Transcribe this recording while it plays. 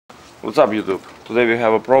What's up, YouTube? Today we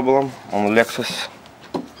have a problem on Lexus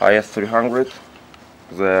IS 300.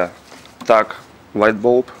 The tag light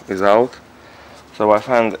bulb is out, so I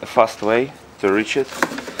found a fast way to reach it.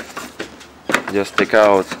 Just take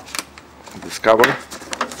out this cover,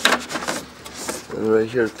 and right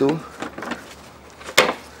here too,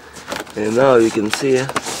 and now you can see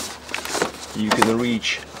you can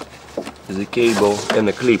reach the cable and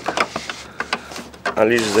the clip.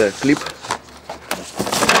 Unleash the clip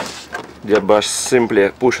by simply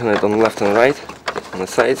pushing it on left and right on the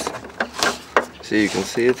sides. See, you can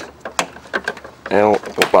see it, and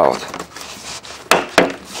pop out.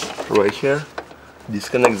 Right here,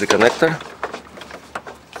 disconnect the connector,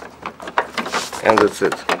 and that's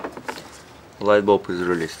it. Light bulb is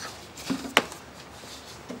released.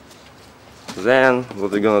 Then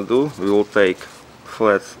what we're gonna do, we will take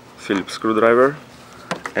flat Phillips screwdriver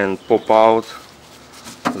and pop out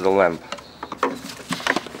the lamp.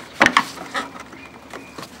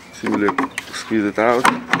 Simply squeeze it out.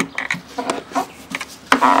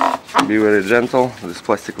 Be very gentle. This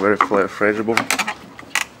plastic very fragile.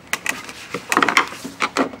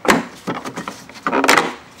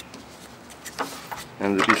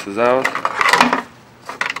 And the piece is out.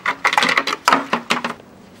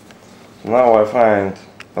 Now I find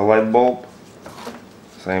a light bulb,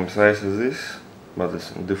 same size as this, but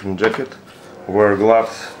it's in a different jacket. Wear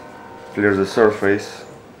gloves, clear the surface.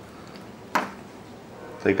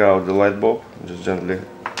 Take out the light bulb, just gently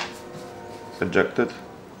eject it.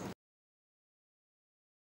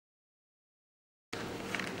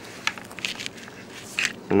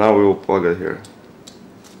 And now we will plug it here.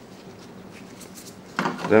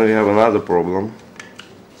 Then we have another problem.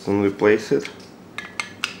 When we place it,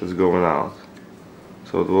 it's going out.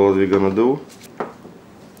 So what we're gonna do,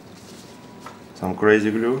 some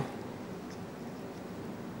crazy glue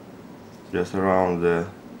just around the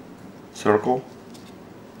circle,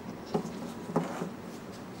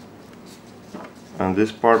 and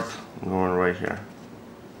this part going right here,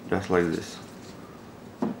 just like this.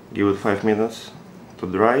 Give it 5 minutes to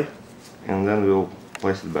dry, and then we'll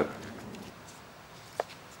place it back.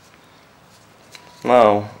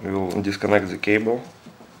 Now we will disconnect the cable,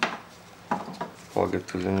 plug it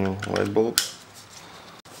to the new light bulb.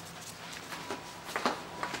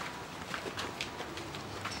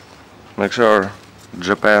 Make sure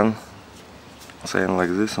Japan saying like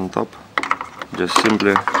this on top. Just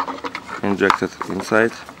simply inject it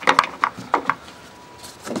inside.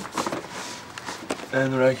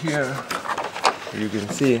 And right here you can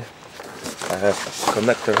see I have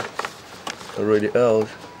connector already out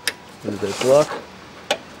with the plug.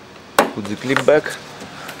 Put the clip back.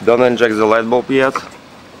 Don't inject the light bulb yet.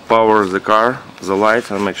 Power the car, the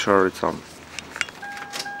light, and make sure it's on.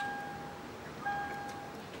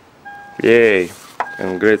 Yay!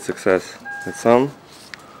 And great success. It's on.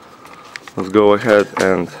 Let's go ahead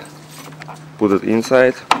and put it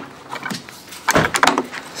inside.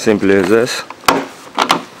 Simply as this.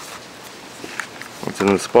 It's in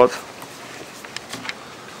the spot.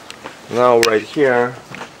 Now right here,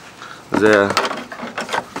 the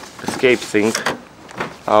escape thing,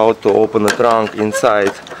 how to open the trunk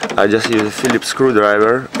inside. I just use a Phillips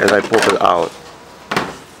screwdriver and I pop it out.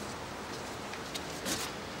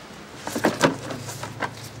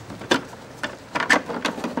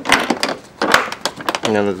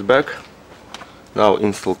 And it's back. Now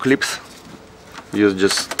install clips. Use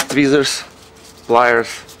just tweezers, pliers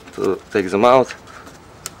to take them out.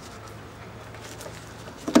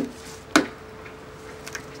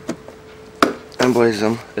 And place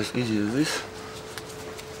them as easy as this.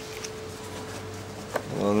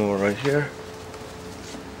 One more right here.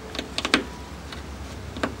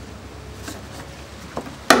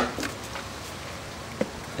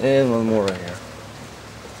 And one more right here.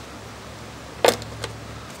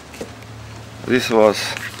 This was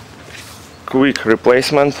quick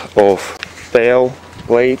replacement of tail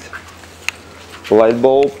plate light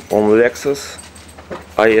bulb on Lexus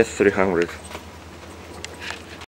IS 300.